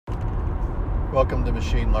Welcome to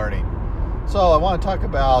machine learning. So I want to talk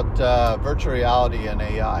about virtual reality and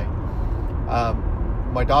AI.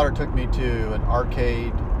 My daughter took me to an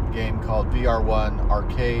arcade game called Vr1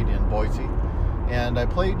 Arcade in Boise, and I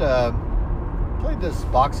played this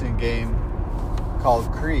boxing game called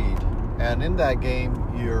Creed. And in that game,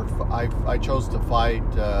 I chose to fight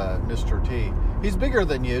Mr. T. He's bigger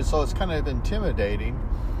than you, so it's kind of intimidating.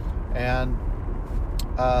 And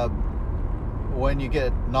when you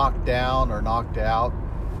get knocked down or knocked out,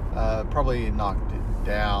 probably knocked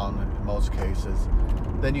down in most cases,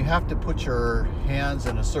 then you have to put your hands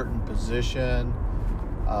in a certain position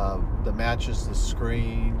that matches the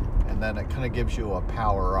screen, and then it kind of gives you a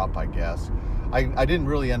power up, I guess. I didn't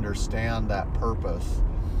really understand that purpose.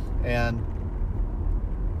 And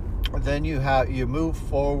then you move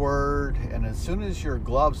forward, and as soon as your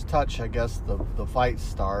gloves touch, I guess the fight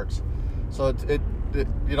starts. So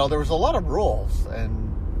there was a lot of rules,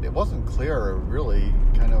 and it wasn't clear really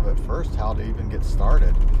kind of at first how to even get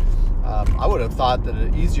started. I would have thought that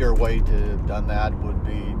an easier way to have done that would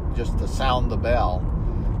be just to sound the bell.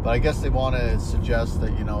 But I guess they want to suggest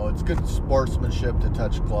that, it's good sportsmanship to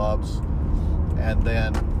touch gloves, and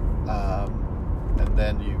then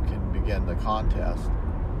you can begin the contest.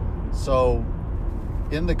 So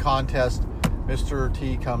in the contest, Mr.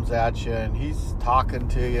 T comes at you, and he's talking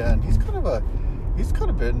to you, and he's kind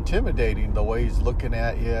of intimidating the way he's looking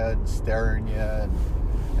at you and staring you,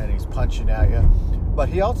 and he's punching at you. But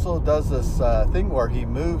he also does this thing where he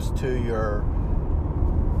moves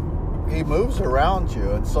around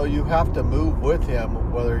you, and so you have to move with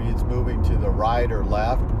him, whether he's moving to the right or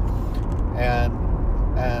left, and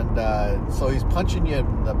so he's punching you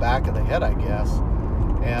in the back of the head, I guess,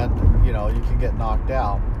 and you can get knocked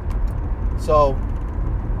out. So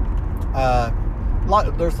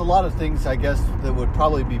there's a lot of things, I guess, that would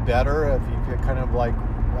probably be better if you could kind of like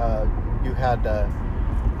you had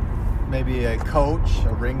maybe a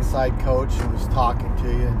ringside coach who was talking to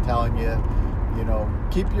you and telling you,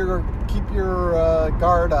 keep your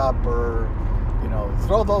guard up, or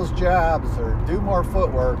throw those jabs, or do more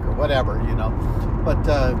footwork, or whatever, But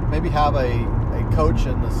maybe have a coach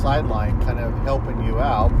in the sideline kind of helping you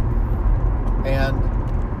out. And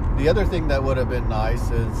the other thing that would have been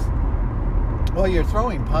nice is, well, you're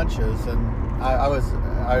throwing punches, and I was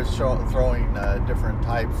throwing different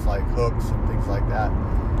types like hooks and things like that.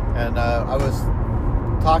 And I was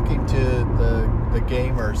talking to the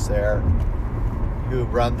gamers there who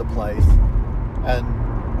run the place, and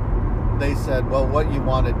they said, well, what you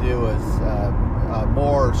want to do is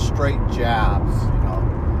more straight jabs,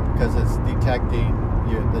 because it's detecting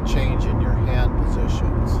the change in your hand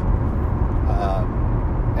positions,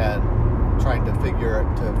 and trying to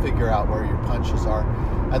figure out where your punches are.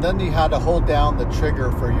 And then you had to hold down the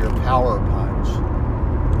trigger for your power punch.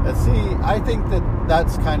 And see, I think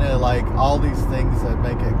that's kind of like all these things that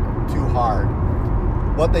make it too hard.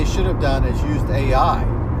 What they should have done is used AI.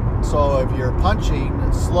 So if you're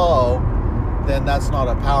punching slow, then that's not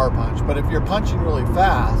a power punch. But if you're punching really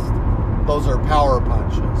fast, those are power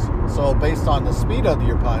punches. So based on the speed of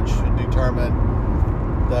your punch should determine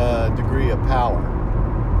the degree of power.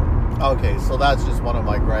 Okay, so that's just one of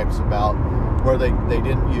my gripes about where they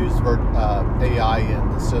didn't use AI in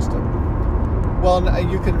the system. Well,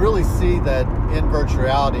 you can really see that in virtual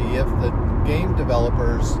reality, if the game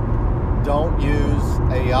developers don't use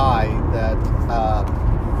AI, that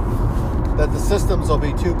the systems will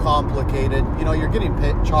be too complicated. You're getting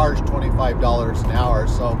charged $25 an hour,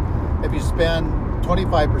 so if you spend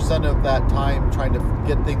 25% of that time trying to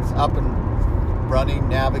get things up and running,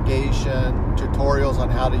 navigation, tutorials on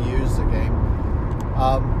how to use the game,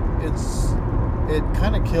 it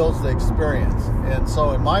kind of kills the experience. And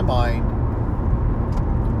so in my mind,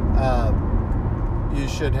 you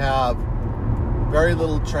should have very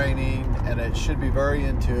little training, and it should be very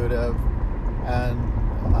intuitive, and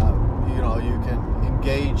you can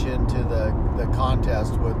engage into the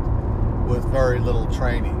contest with very little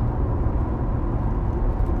training.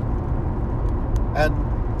 And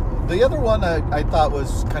the other one I thought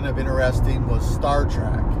was kind of interesting was Star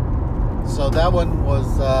Trek. So that one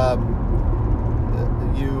was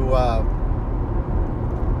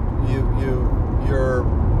you're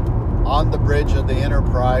on the bridge of the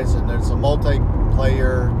Enterprise, and there's a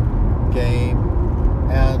multiplayer game,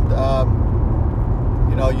 and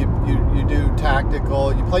you do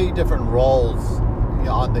tactical. You play different roles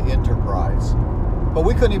on the Enterprise. But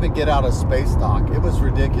we couldn't even get out of space dock. It was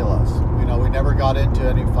ridiculous. We never got into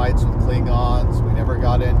any fights with Klingons. We never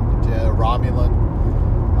got into Romulan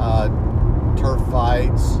turf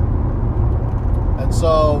fights. And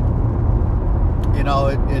so,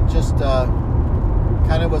 it just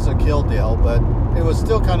kind of was a kill deal, but it was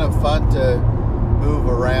still kind of fun to move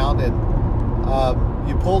around. And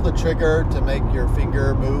you pull the trigger to make your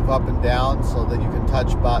finger move up and down so that you can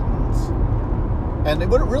touch buttons. And it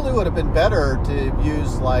really would have been better to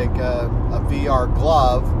use like a VR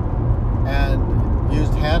glove and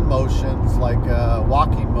used hand motions, like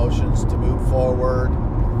walking motions, to move forward,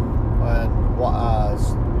 and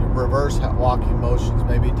reverse walking motions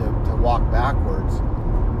maybe to walk backwards.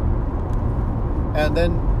 And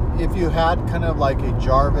then if you had kind of like a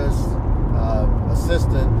Jarvis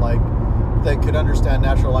assistant, like that could understand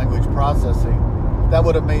natural language processing, that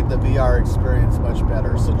would have made the VR experience much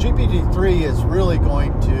better. So GPT-3 is really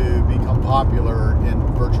going to become popular in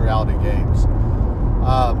virtual reality games.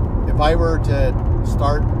 If I were to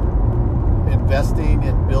start investing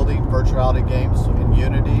in building virtual reality games in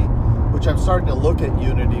Unity, which I'm starting to look at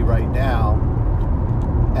Unity right now,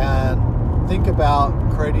 and think about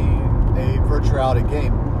creating a virtual reality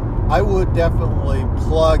game, I would definitely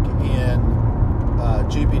plug in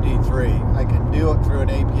GPT-3. I can do it through an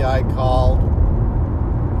API call,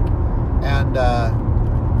 and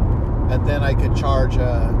then I could charge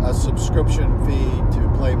a subscription fee to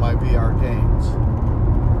play my VR games.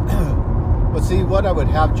 But see, what I would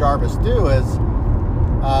have Jarvis do is,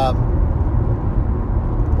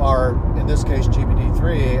 or in this case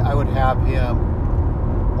GPT-3, I would have him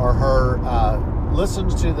or her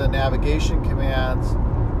listens to the navigation commands,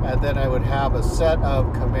 and then I would have a set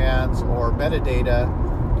of commands or metadata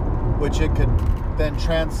which it could then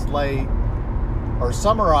translate or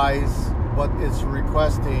summarize what it's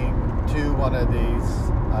requesting to one of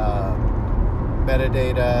these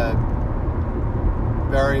metadata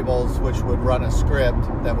variables, which would run a script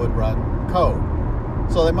that would run code.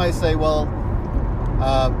 So they might say, well,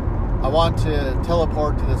 I want to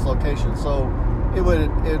teleport to this location. So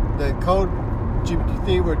the code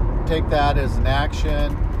GPT would take that as an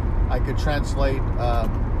action. I could translate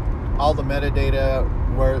all the metadata,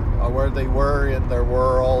 where they were in their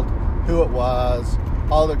world, who it was,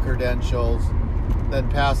 all the credentials, then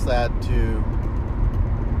pass that to,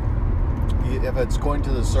 if it's going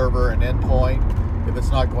to the server, an endpoint. If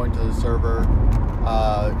it's not going to the server,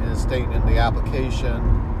 and it's staying in the application,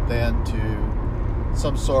 then to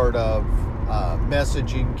some sort of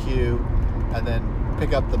messaging queue, and then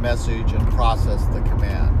pick up the message and process the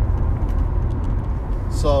command.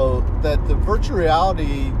 So that the virtual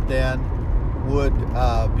reality then would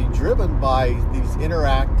be driven by these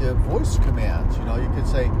interactive voice commands. You know, you could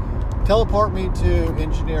say, teleport me to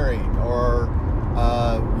engineering, or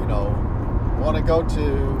want to go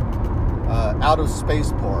to out of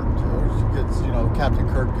spaceport. Or you could, Captain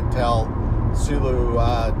Kirk could tell Sulu,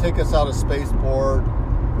 take us out of spaceport,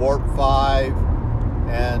 warp 5,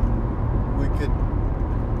 and we could,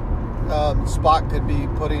 Spock could be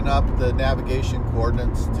putting up the navigation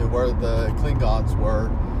coordinates to where the Klingons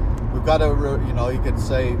were. We've got to, you could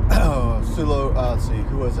say, Sulu,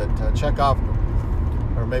 who was it? Chekhov,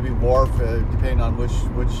 or maybe Worf, depending on which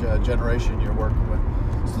generation you're working with.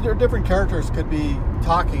 So there are different characters could be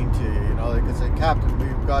talking to you. They could say, Captain,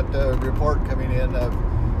 we've got a report coming in of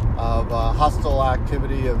hostile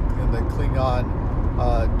activity in the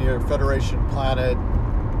Klingon near Federation planet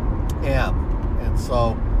M. And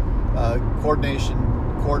so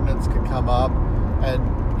coordinates could come up, and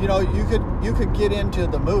you could get into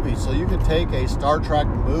the movie. So you could take a Star Trek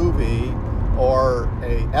movie or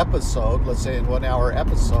a episode, let's say a 1 hour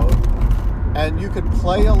episode, and you could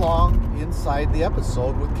play along inside the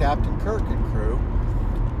episode with Captain Kirk and crew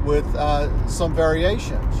with some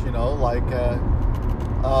variations.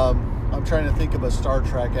 I'm trying to think of a Star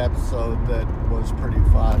Trek episode that was pretty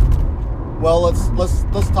fun. Well,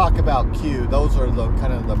 let's talk about Q. Those are the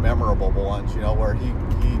kind of the memorable ones, where he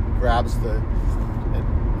grabs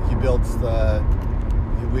he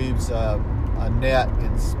weaves a net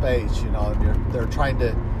in space, and they're trying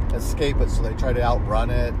to escape it, so they try to outrun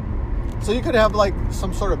it. So you could have like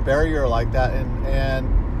some sort of barrier like that,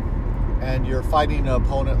 and you're fighting an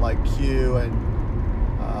opponent like Q, and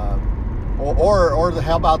or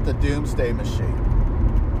how about the Doomsday Machine?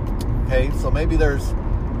 Okay, so maybe there's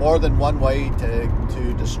more than one way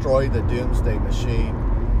to destroy the Doomsday Machine,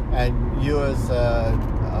 and you as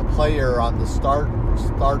a player on the Star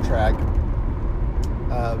Trek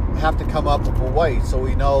have to come up with a way. So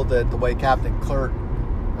we know that the way Captain Kirk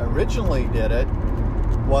originally did it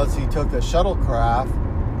was he took a shuttlecraft,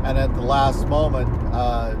 and at the last moment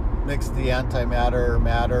mixed the antimatter,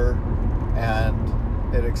 matter,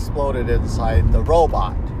 and it exploded inside the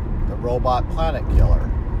robot planet killer.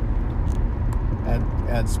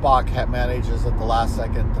 And Spock manages at the last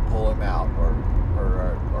second to pull him out, or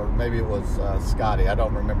maybe it was Scotty. I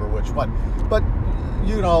don't remember which one. But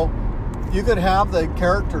you could have the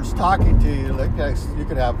characters talking to you. Like you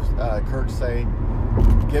could have Kirk saying,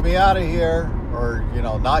 "Get me out of here," or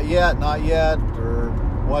 "Not yet," or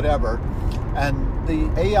whatever. And the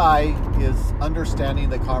AI is understanding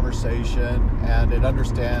the conversation, and it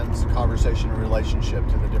understands conversation in relationship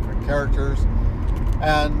to the different characters.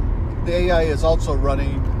 And the AI is also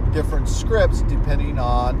running different scripts depending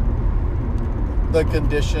on the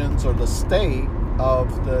conditions or the state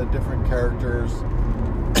of the different characters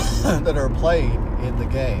that are playing in the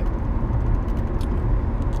game.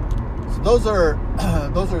 So those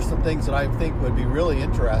are some things that I think would be really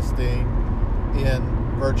interesting in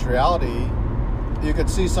virtual reality. You could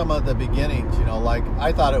see some of the beginnings, like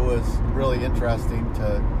I thought it was really interesting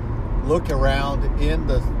to look around in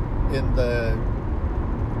the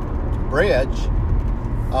bridge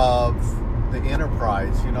of the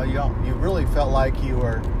Enterprise. You really felt like you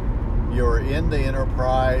were in the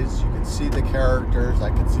Enterprise. You could see the characters.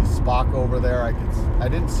 I could see Spock over there. I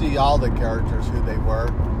didn't see all the characters who they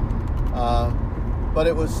were, but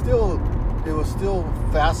it was still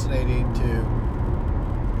fascinating to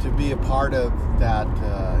be a part of that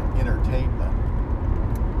entertainment.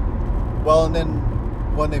 Well, and then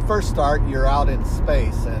when they first start, you're out in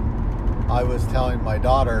space, and I was telling my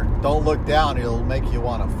daughter, "Don't look down; it'll make you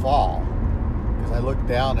want to fall." Because I looked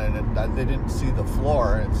down and they didn't see the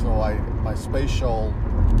floor, and so my spatial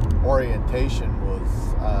orientation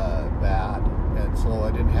was bad, and so I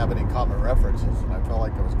didn't have any common references, and I felt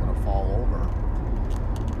like I was going to fall over.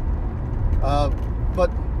 But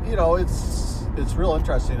it's real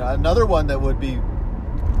interesting. Another one that would be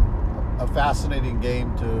a fascinating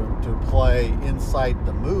game to play inside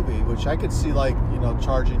the movie, which I could see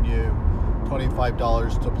charging you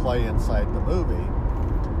 $25 to play inside the movie,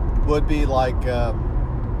 would be like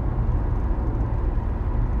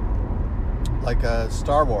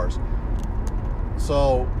Star Wars.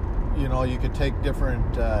 So you could take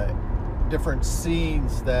different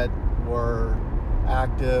scenes that were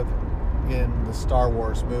active in the Star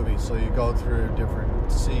Wars movie. So you go through different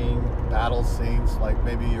battle scenes, like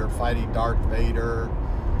maybe you're fighting Darth Vader,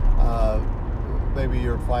 maybe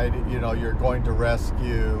you're fighting, you're going to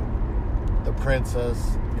rescue the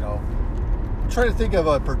princess. I'm trying to think of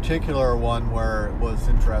a particular one where it was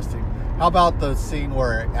interesting. How about the scene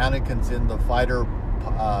where Anakin's in the fighter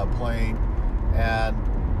plane, and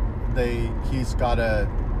he's got to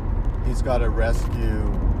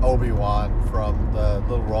rescue Obi-Wan from the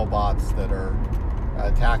little robots that are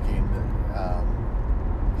attacking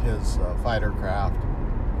his fighter craft.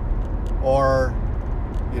 Or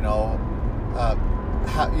you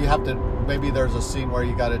have to, maybe there's a scene where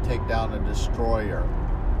you got to take down a destroyer,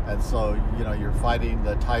 and so you're fighting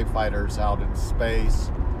the TIE fighters out in space,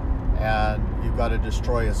 and you've got to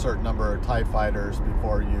destroy a certain number of TIE fighters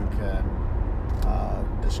before you can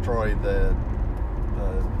destroy the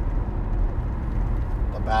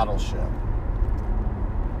battleship.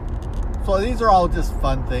 So these are all just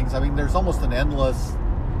fun things. I mean, there's almost an endless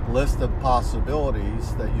list of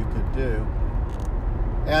possibilities that you could do.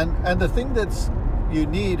 And the thing you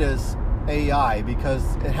need is AI,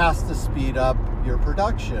 because it has to speed up your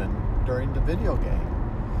production during the video game.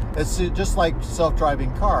 It's just like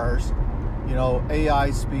self-driving cars.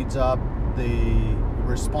 AI speeds up the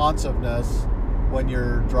responsiveness when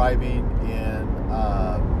you're driving in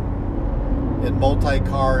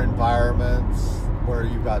multi-car environments where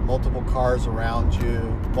you've got multiple cars around you,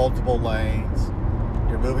 multiple lanes,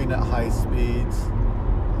 you're moving at high speeds,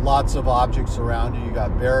 lots of objects around you. You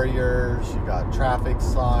got barriers, you got traffic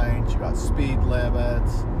signs, you got speed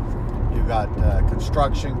limits, you got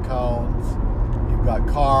construction cones, you've got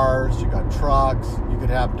cars, you got trucks, you could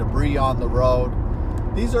have debris on the road.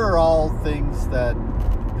 These are all things that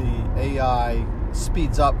the AI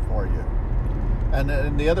speeds up for you.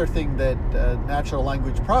 And the other thing that natural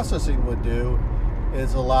language processing would do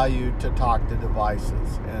is allow you to talk to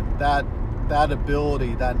devices. And that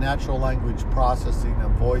ability, that natural language processing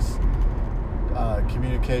and voice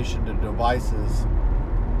communication to devices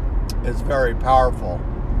is very powerful,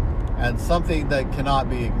 and something that cannot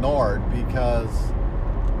be ignored, because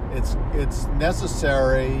it's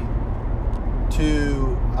necessary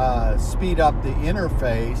to speed up the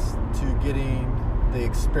interface to getting the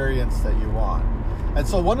experience that you want. And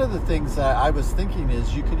so one of the things that I was thinking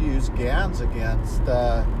is you could use GANs against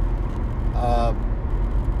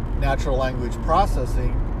natural language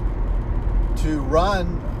processing to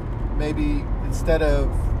run, maybe instead of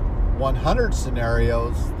 100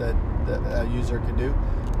 scenarios that a user could do,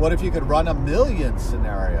 what if you could run 1,000,000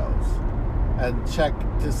 scenarios and check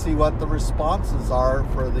to see what the responses are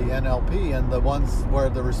for the NLP, and the ones where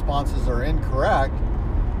the responses are incorrect,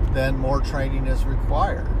 then more training is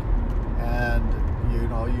required. And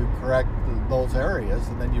you correct those areas,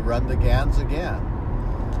 and then you run the GANs again.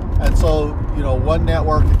 And so, one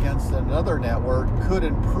network against another network could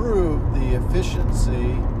improve the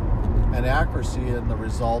efficiency and accuracy in the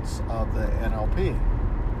results of the NLP.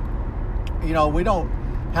 We don't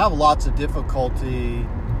have lots of difficulty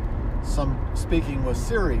speaking with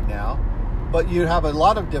Siri now, but you have a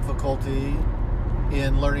lot of difficulty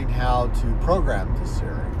in learning how to program to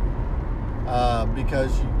Siri,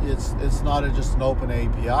 because it's not just an open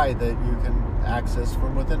API that you can access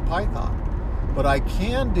from within Python. But I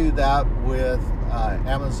can do that with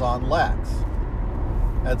Amazon Lex,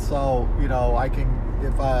 and so I can,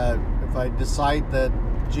 if I decide that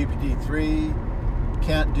GPT-3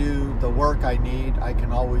 can't do the work I need, I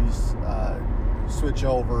can always switch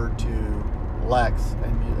over to Lex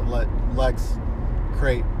and let Lex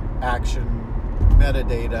create action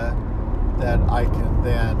metadata that I can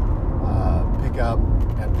then pick up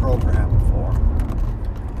and program for.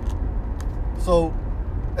 So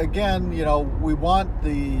again, we want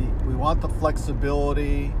the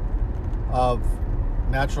flexibility of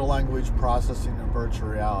natural language processing and virtual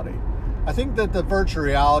reality. I think that the virtual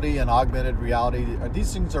reality and augmented reality,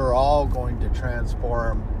 these things are all going to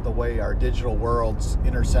transform the way our digital world's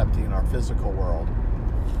intercepting our physical world.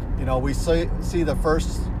 We see the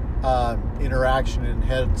first interaction in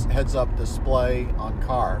heads-up display on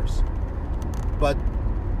cars. But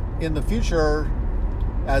in the future,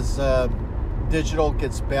 as digital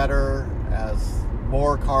gets better, as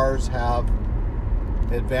more cars have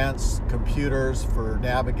advanced computers for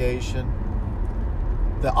navigation,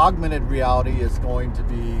 the augmented reality is going to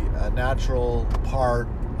be a natural part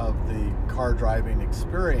of the car driving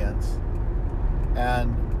experience,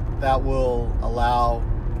 and that will allow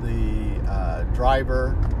the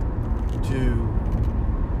driver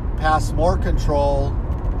to pass more control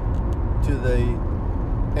to the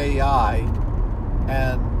AI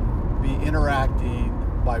and be interacting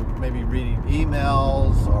by maybe reading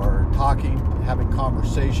emails or having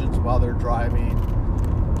conversations while they're driving,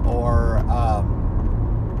 or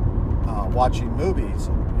watching movies,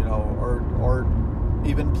 or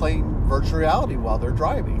even playing virtual reality while they're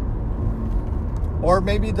driving. Or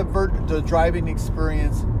maybe the driving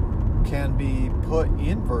experience can be put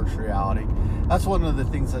in virtual reality. That's one of the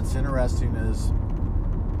things that's interesting is,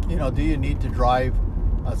 do you need to drive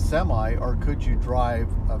a semi, or could you drive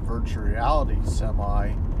a virtual reality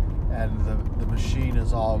semi and the machine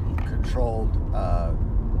is all controlled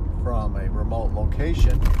from a remote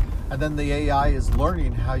location, and then the AI is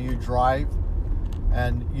learning how you drive,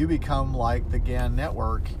 and you become like the GAN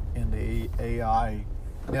network in the AI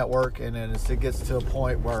network, and then as it gets to a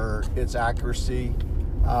point where its accuracy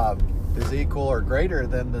is equal or greater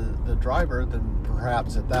than the driver, then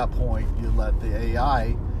perhaps at that point you let the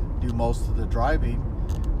AI do most of the driving,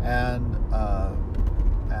 and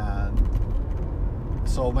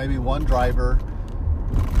so maybe one driver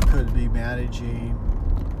could be managing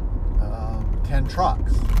 10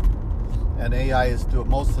 trucks, and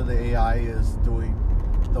most of the AI is doing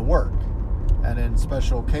the work. And in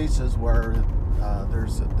special cases where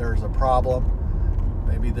there's a problem,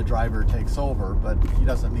 maybe the driver takes over, but he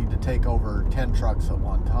doesn't need to take over 10 trucks at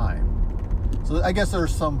one time. So I guess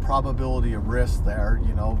there's some probability of risk there,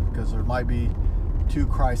 because there might be two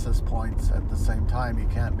crisis points at the same time. You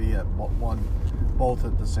can't be at both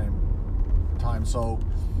at the same time. So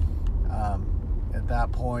at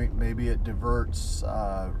that point, maybe it diverts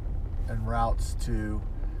and routes to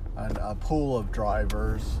a pool of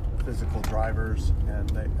drivers, physical drivers,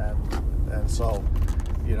 and so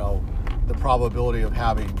the probability of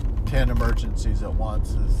having 10 emergencies at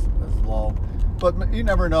once is low. But you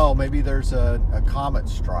never know. Maybe there's a comet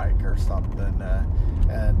strike or something,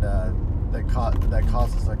 and that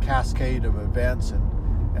causes a cascade of events,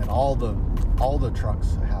 and all the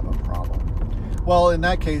trucks have a problem. Well, in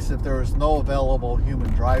that case, if there is no available human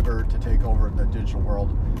driver to take over in the digital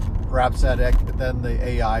world, perhaps then the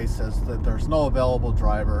AI says that there's no available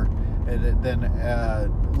driver, and it then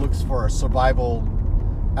looks for a survival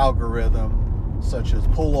algorithm, such as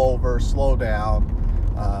pull over, slow down,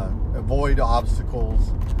 avoid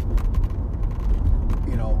obstacles,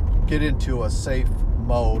 get into a safe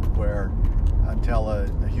mode where until a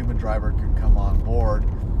human driver can come on board.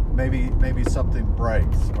 Maybe something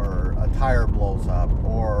breaks, or a tire blows up,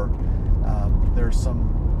 or there's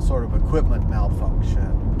some sort of equipment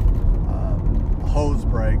malfunction, hose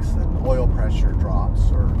breaks and oil pressure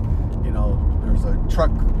drops, or there's a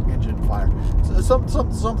truck engine fire. So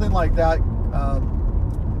something like that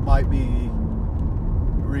might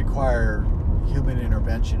require human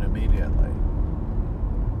intervention immediately.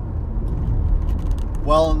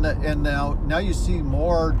 Well, and now you see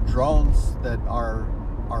more drones that are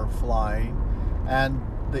flying, and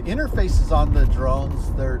the interfaces on the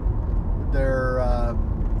drones, they're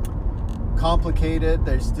complicated.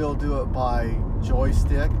 They still do it by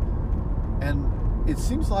joystick, and it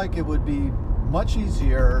seems like it would be much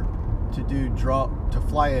easier to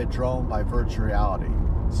fly a drone by virtual reality.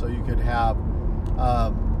 So you could have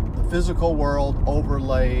the physical world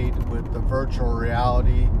overlaid with the virtual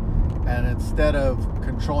reality, and instead of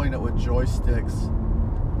controlling it with joysticks,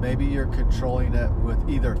 maybe you're controlling it with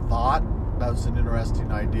either thought. That was an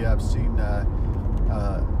interesting idea. I've seen a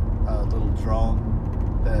little drone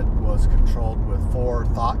that was controlled with 4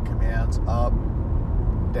 thought commands: up,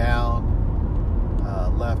 down,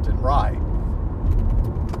 left, and right.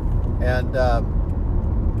 And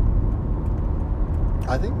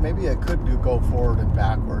I think maybe it could go forward and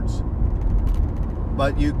backwards.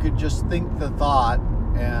 But you could just think the thought,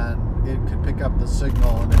 and it could pick up the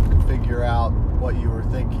signal, and it could figure out what you were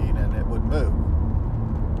thinking, and it would move.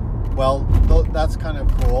 Well, that's kind of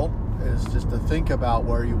cool, is just to think about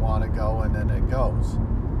where you want to go, and then it goes.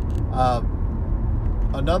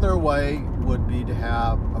 Another way would be to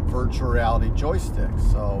have a virtual reality joystick.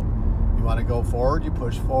 So you want to go forward, you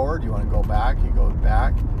push forward. You want to go back, you go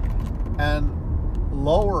back. And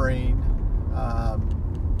lowering,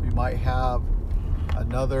 you might have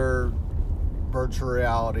another virtual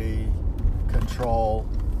reality control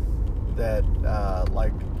that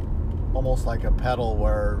almost like a pedal,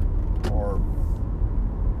 or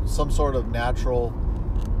some sort of natural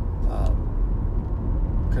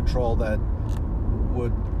control that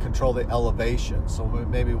would control the elevation. So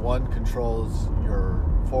maybe one controls your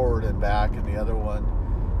forward and back, and the other one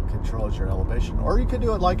controls your elevation. Or you could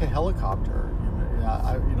do it like a helicopter.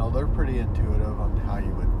 They're pretty intuitive on how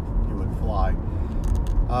you would fly.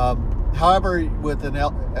 However, with a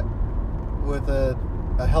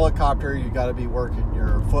helicopter, you got to be working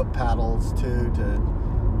your foot paddles too to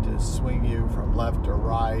swing you from left to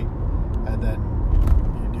right, and then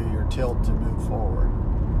you do your tilt to move forward.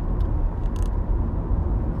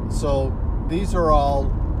 So these are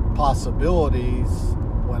all possibilities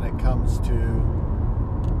when it comes to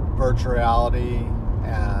virtual reality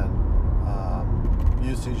and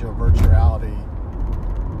usage of virtual reality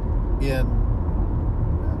in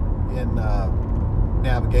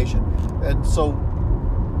navigation. And so,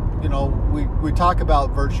 we talk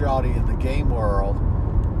about virtual reality in the game world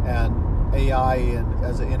and AI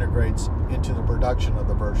as it integrates into the production of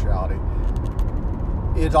the virtual reality.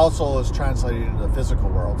 It also is translated into the physical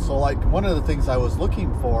world. So like one of the things I was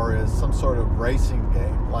looking for is some sort of racing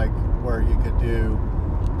game, like where you could do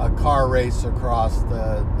a car race across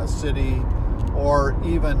a city, or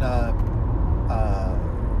even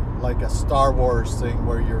like a Star Wars thing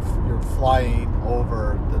where you're flying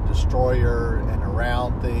over the destroyer and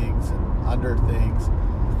around things and under things,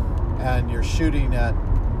 and you're shooting at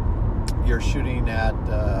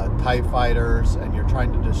TIE fighters, and you're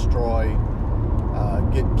trying to destroy,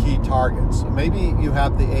 get key targets. So maybe you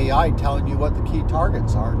have the AI telling you what the key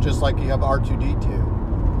targets are, just like you have R2-D2.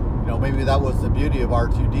 Maybe that was the beauty of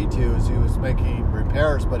R2-D2, is he was making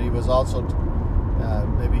repairs, but he was also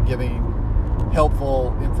maybe giving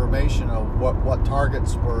helpful information of what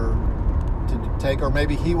targets were to take, or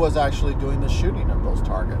maybe he was actually doing the shooting of those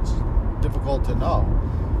targets. Difficult to know,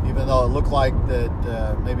 even though it looked like that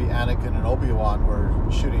maybe Anakin and Obi-Wan were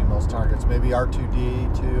shooting those targets. Maybe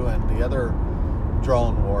R2-D2 and the other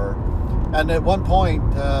drone were. And at one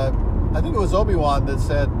point, I think it was Obi-Wan that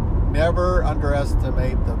said, never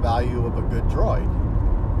underestimate the value of a good droid.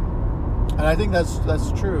 And I think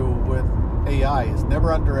that's true with AI, is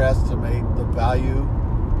never underestimate the value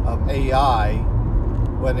of AI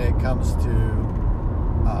when it comes to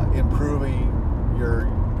improving your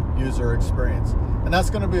user experience. And that's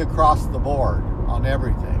going to be across the board on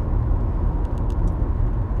everything.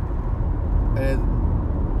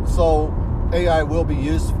 And so AI will be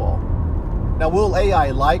useful. Now, will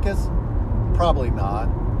AI like us? Probably not.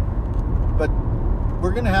 But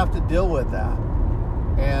we're going to have to deal with that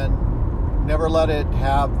and never let it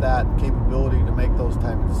have that capability to make those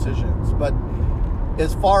type of decisions. But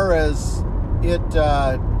as far as it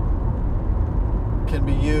can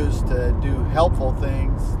be used to do helpful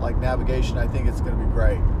things like navigation, I think it's going to be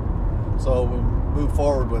great. So we'll move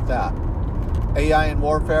forward with that. AI in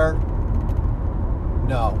warfare?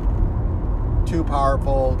 No. Too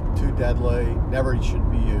powerful, too deadly, never should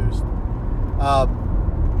be used.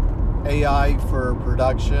 AI for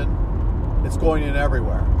production, it's going in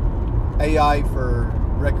everywhere. AI for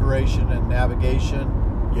recreation and navigation,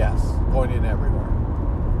 yes, going in everywhere.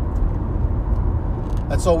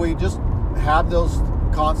 And so we just have those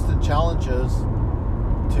constant challenges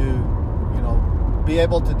be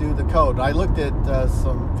able to do the code. I looked at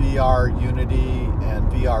some VR Unity and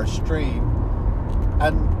VR Stream,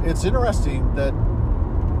 and it's interesting that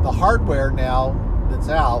the hardware now that's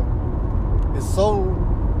out is so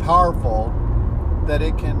powerful that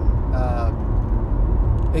it can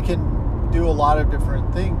do a lot of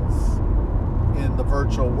different things in the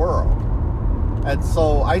virtual world. And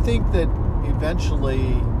so I think that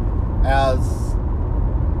eventually, as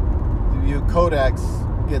the codex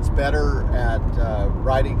gets better at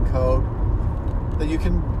writing code, that you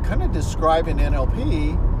can kind of describe in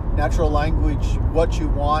NLP, natural language, what you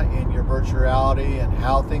want in your virtual reality and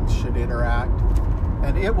how things should interact,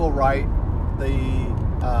 and it will write the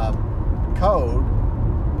code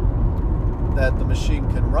that the machine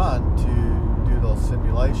can run to do those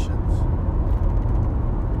simulations.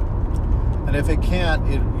 And if it can't,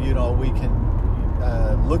 we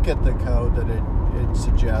can look at the code that it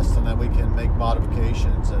suggests, and then we can make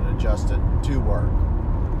modifications and adjust it to work.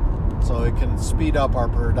 So it can speed up our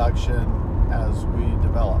production as we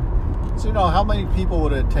develop. So, how many people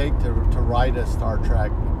would it take to write a Star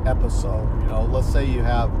Trek episode? Let's say you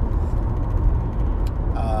have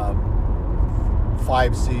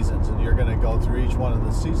 5 seasons, and you're going to go through each one of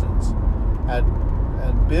the seasons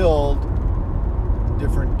and build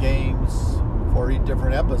different games for each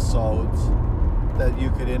different episodes that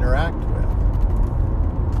you could interact with.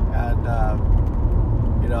 And,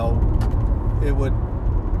 it would,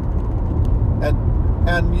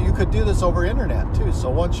 and you could do this over internet too. So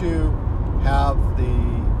once you have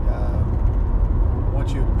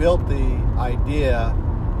once you've built the idea,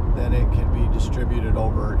 then it can be distributed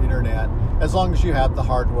over internet, as long as you have the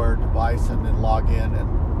hardware device and then log in.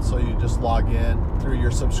 And so you just log in through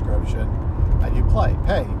your subscription and you pay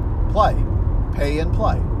and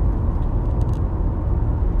play.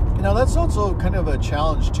 That's also kind of a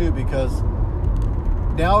challenge too, because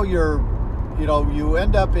now you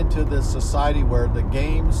end up into this society where the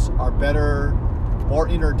games are better, more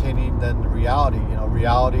entertaining than the reality.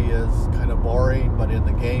 Reality is kind of boring, but in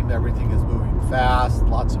the game everything is moving fast,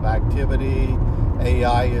 lots of activity.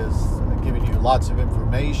 AI is giving you lots of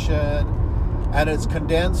information, and it's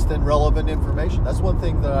condensed and relevant information. That's one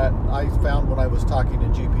thing that I found when I was talking to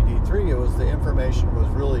GPT-3. It was the information was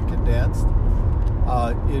really condensed.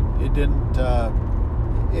 It didn't.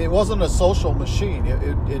 It wasn't a social machine.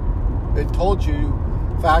 It told you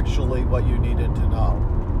factually what you needed to know.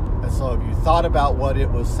 And so if you thought about what it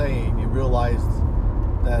was saying, you realized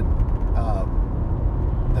that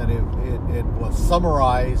it was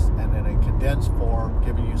summarized and in a condensed form,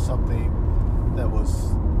 giving you something that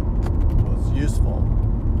was useful.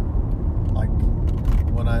 Like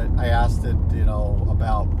when I asked it,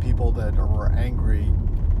 about people that were angry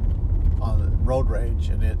on road rage,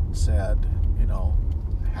 and it said,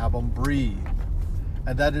 have them breathe.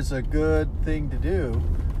 And that is a good thing to do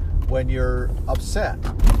when you're upset.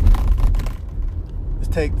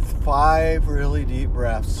 Just take 5 really deep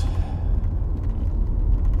breaths.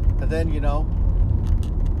 And then,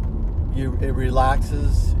 it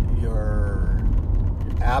relaxes your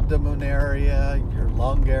abdomen area, your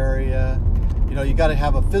lung area. You got to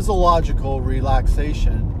have a physiological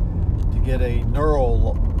relaxation to get a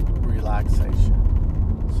neural relaxation.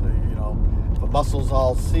 So, if a muscle's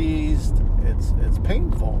all seized, it's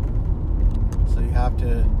painful. So you have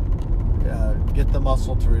to get the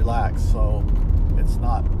muscle to relax so it's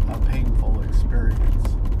not a painful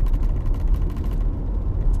experience.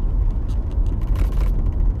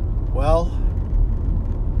 Well,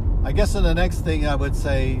 I guess in the next thing I would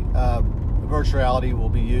say virtual reality will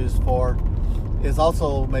be used for is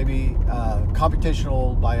also maybe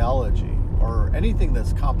computational biology, or anything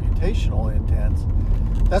that's computational intense.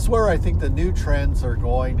 That's where I think the new trends are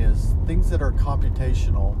going, is things that are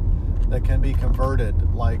computational that can be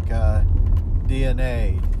converted, like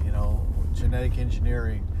DNA, genetic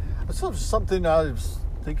engineering. That's something I was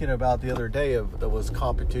thinking about the other day that was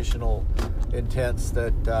computational intense,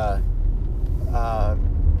 that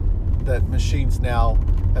machines now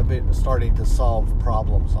have been starting to solve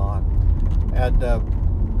problems on. And I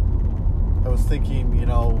was thinking,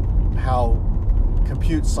 how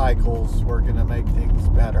compute cycles were going to make things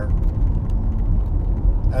better.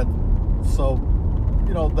 And so,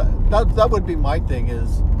 that would be my thing,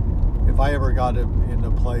 is if I ever got in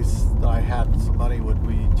a place that I had some money, would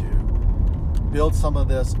be to build some of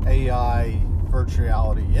this AI virtual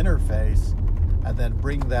reality interface and then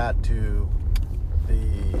bring that to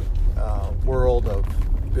the world of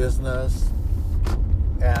business,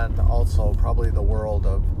 and also probably the world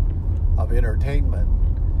of entertainment.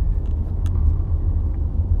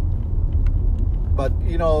 But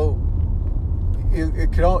you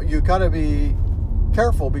got to be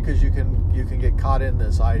careful, because you can get caught in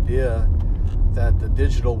this idea that the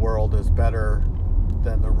digital world is better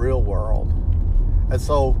than the real world. And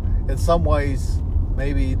so in some ways,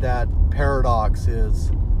 maybe that paradox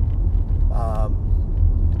is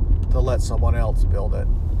to let someone else build it.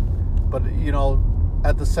 But,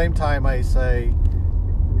 at the same time, I say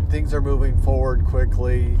things are moving forward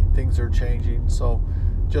quickly, things are changing. So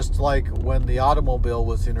just like when the automobile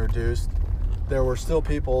was introduced, there were still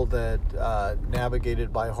people that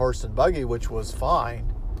navigated by horse and buggy, which was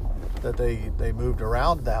fine, that they moved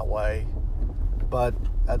around that way. But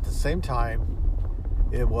at the same time,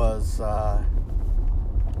 it was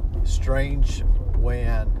strange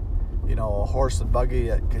when, a horse and buggy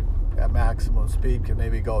at maximum speed could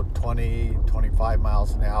maybe go 20, 25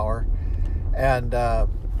 miles an hour. And a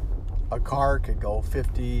car could go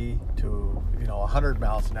 50 to 100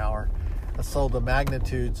 miles an hour. And so the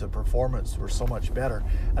magnitudes of performance were so much better.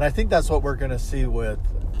 And I think that's what we're going to see with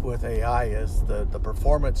AI, is the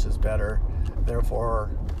performance is better.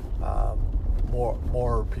 Therefore,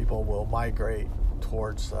 more people will migrate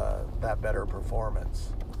towards that better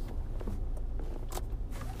performance.